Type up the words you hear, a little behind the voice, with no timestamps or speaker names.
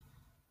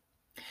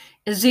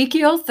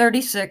Ezekiel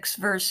 36,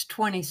 verse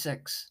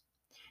 26.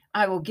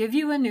 I will give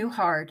you a new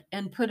heart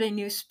and put a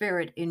new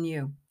spirit in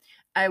you.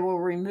 I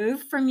will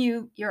remove from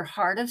you your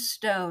heart of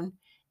stone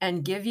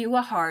and give you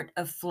a heart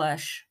of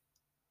flesh.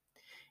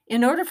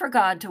 In order for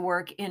God to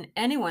work in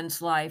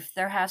anyone's life,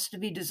 there has to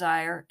be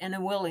desire and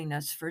a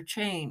willingness for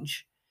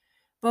change.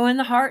 But when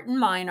the heart and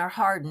mind are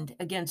hardened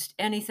against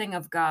anything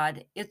of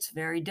God, it's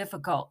very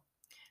difficult,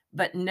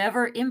 but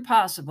never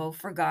impossible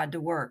for God to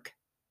work.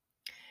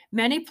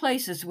 Many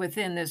places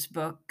within this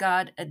book,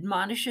 God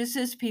admonishes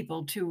his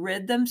people to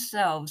rid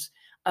themselves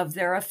of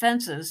their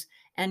offenses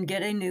and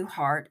get a new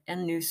heart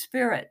and new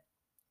spirit.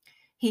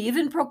 He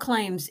even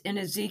proclaims in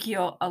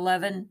Ezekiel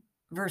 11,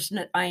 verse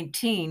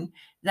 19,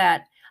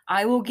 that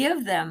I will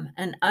give them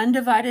an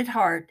undivided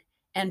heart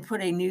and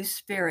put a new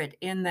spirit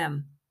in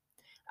them.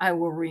 I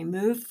will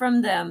remove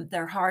from them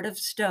their heart of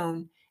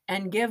stone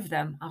and give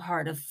them a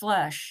heart of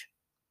flesh.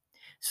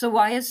 So,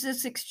 why is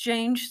this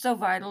exchange so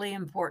vitally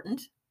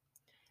important?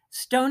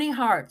 Stony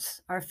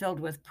hearts are filled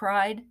with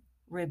pride,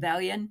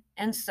 rebellion,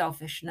 and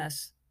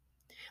selfishness,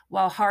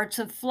 while hearts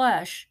of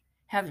flesh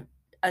have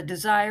a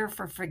desire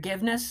for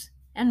forgiveness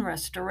and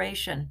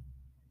restoration.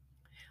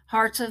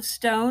 Hearts of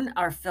stone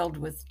are filled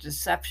with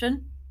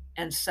deception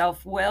and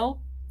self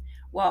will,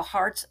 while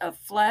hearts of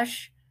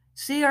flesh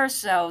see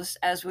ourselves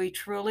as we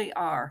truly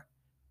are,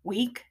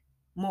 weak,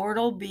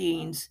 mortal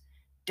beings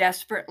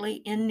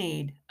desperately in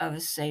need of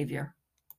a Savior.